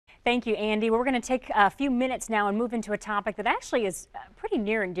Thank you, Andy. We're going to take a few minutes now and move into a topic that actually is pretty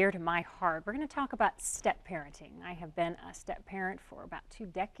near and dear to my heart. We're going to talk about step parenting. I have been a step parent for about 2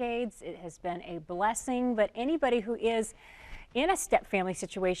 decades. It has been a blessing, but anybody who is in a step family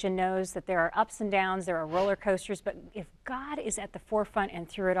situation knows that there are ups and downs, there are roller coasters, but if God is at the forefront and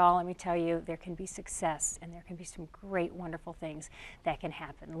through it all, let me tell you, there can be success and there can be some great, wonderful things that can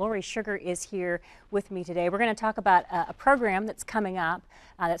happen. Lori Sugar is here with me today. We're going to talk about a program that's coming up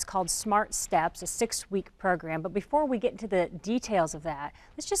that's called Smart Steps, a 6-week program. But before we get into the details of that,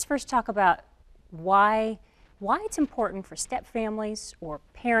 let's just first talk about why it's important for step families or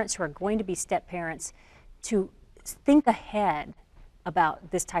parents who are going to be step parents to think ahead about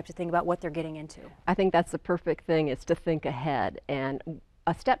this type of thing, about what they're getting into. I think that's the perfect thing, is to think ahead. And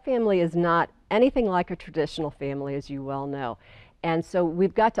a step family is not anything like a traditional family, as you well know. And so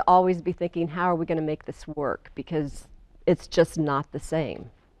we've got to always be thinking, how are we going to make this work? Because it's just not the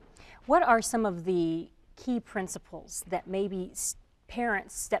same. What are some of the key principles that maybe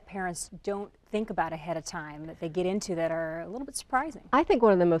step parents don't think about ahead of time, that they get into that are a little bit surprising? I think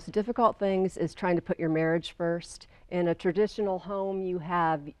one of the most difficult things is trying to put your marriage first. In a traditional home, you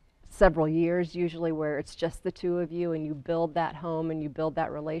have several years usually where it's just the two of you and you build that home and you build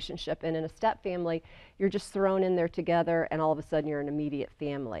that relationship. And in a step family, you're just thrown in there together and all of a sudden you're an immediate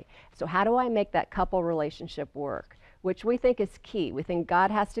family. So how do I make that couple relationship work? Which we think is key. We think God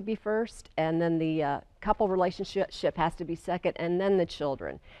has to be first, and then the couple relationship has to be second, and then the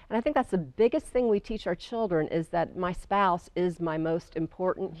children. And I think that's the biggest thing we teach our children, is that my spouse is my most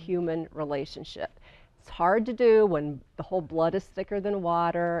important human relationship. It's hard to do when the whole blood is thicker than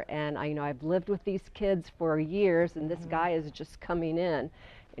water, and I've lived with these kids for years, and this guy is just coming in.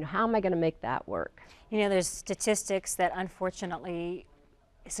 How am I going to make that work? There's statistics that unfortunately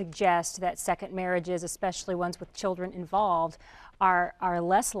suggest that second marriages, especially ones with children involved, are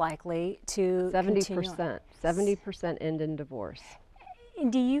less likely to 70% end in divorce.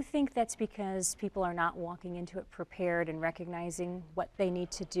 And do you think that's because people are not walking into it prepared and recognizing what they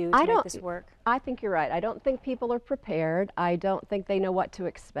need to do to make this work? I think you're right. I don't think people are prepared. I don't think they know what to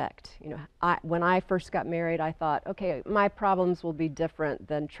expect. When I first got married, I thought, okay, my problems will be different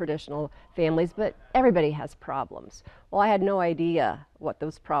than traditional families, but everybody has problems. Well, I had no idea what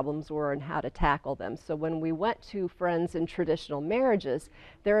those problems were and how to tackle them. So when we went to friends in traditional marriages,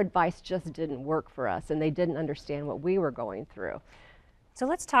 their advice just didn't work for us, and they didn't understand what we were going through. So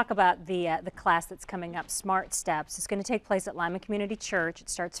let's talk about the class that's coming up, Smart Steps. It's going to take place at Lima Community Church. It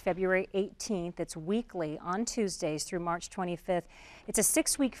starts February 18th. It's weekly on Tuesdays through March 25th. It's a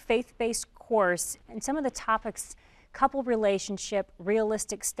 6-week faith-based course, and some of the topics: couple relationship,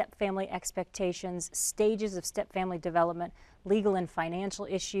 realistic step family expectations, stages of step family development, legal and financial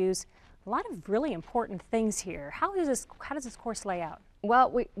issues. A lot of really important things here. How does this course lay out?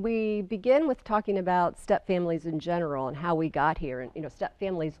 Well, we begin with talking about step families in general and how we got here. And step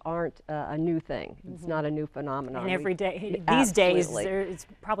families aren't a new thing. It's not a new phenomenon. And every day, these days, it's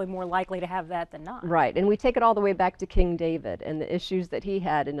probably more likely to have that than not. Right, and we take it all the way back to King David and the issues that he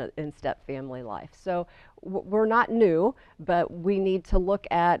had in step family life. So we're not new, but we need to look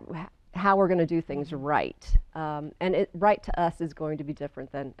at how we're going to do things right. And right to us is going to be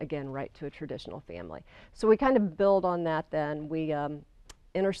different than, again, right to a traditional family. So we kind of build on that then. We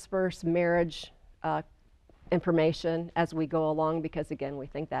intersperse marriage information as we go along, because again, we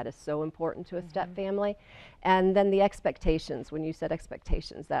think that is so important to a step family. And then the expectations, when you said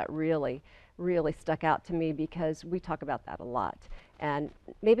expectations, that really stuck out to me, because we talk about that a lot. And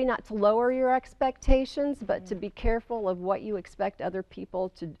maybe not to lower your expectations, but to be careful of what you expect other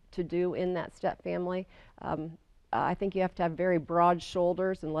people to do in that step family. I think you have to have very broad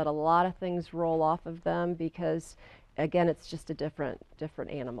shoulders and let a lot of things roll off of them, because again, it's just a different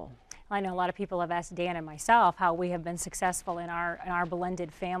animal. I know a lot of people have asked Dan and myself how we have been successful in our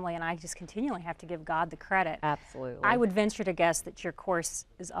blended family, and I just continually have to give God the credit. Absolutely. I would venture to guess that your course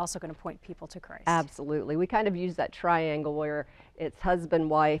is also going to point people to Christ. Absolutely. We kind of use that triangle where it's husband,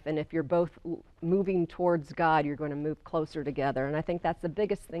 wife, and if you're both moving towards God, you're going to move closer together. And I think that's the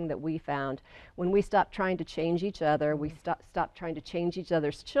biggest thing that we found. When we stopped trying to change each other, we stopped trying to change each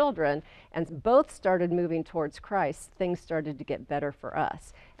other's children, and both started moving towards Christ, things started to get better for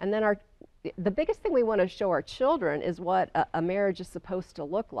us. And then the biggest thing we want to show our children is what a marriage is supposed to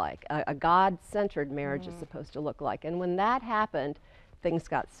look like, a God-centered marriage is supposed to look like. And when that happened, things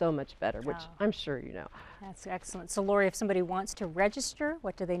got so much better, which I'm sure you know. That's excellent. So Lori, if somebody wants to register,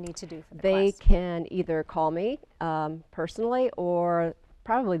 what do they need to do for the They class? can either call me personally, or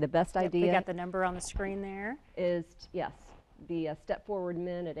probably the best idea. We got the number on the screen there. Is, yes, the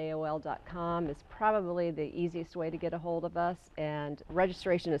stepforwardmen@aol.com is probably the easiest way to get a hold of us. And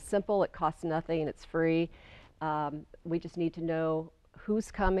registration is simple. It costs nothing. It's free. We just need to know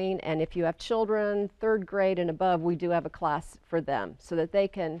who's coming, and if you have children, 3rd grade and above, we do have a class for them so that they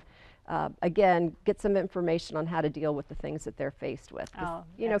can, again, get some information on how to deal with the things that they're faced with. 'Cause,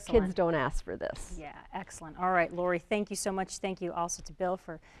 you know, kids Excellent. don't ask for this. Yeah, excellent. All right, Lori, thank you so much. Thank you also to Bill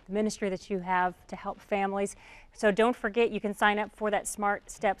for the ministry that you have to help families. So don't forget, you can sign up for that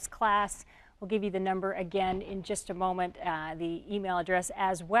Smart Steps class. We'll give you the number again in just a moment, the email address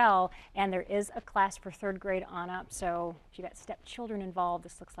as well. And there is a class for 3rd grade on up. So if you got stepchildren involved,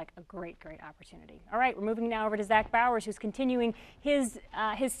 this looks like a great, great opportunity. All right, we're moving now over to Zach Bowers, who's continuing his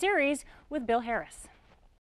series with Bill Harris.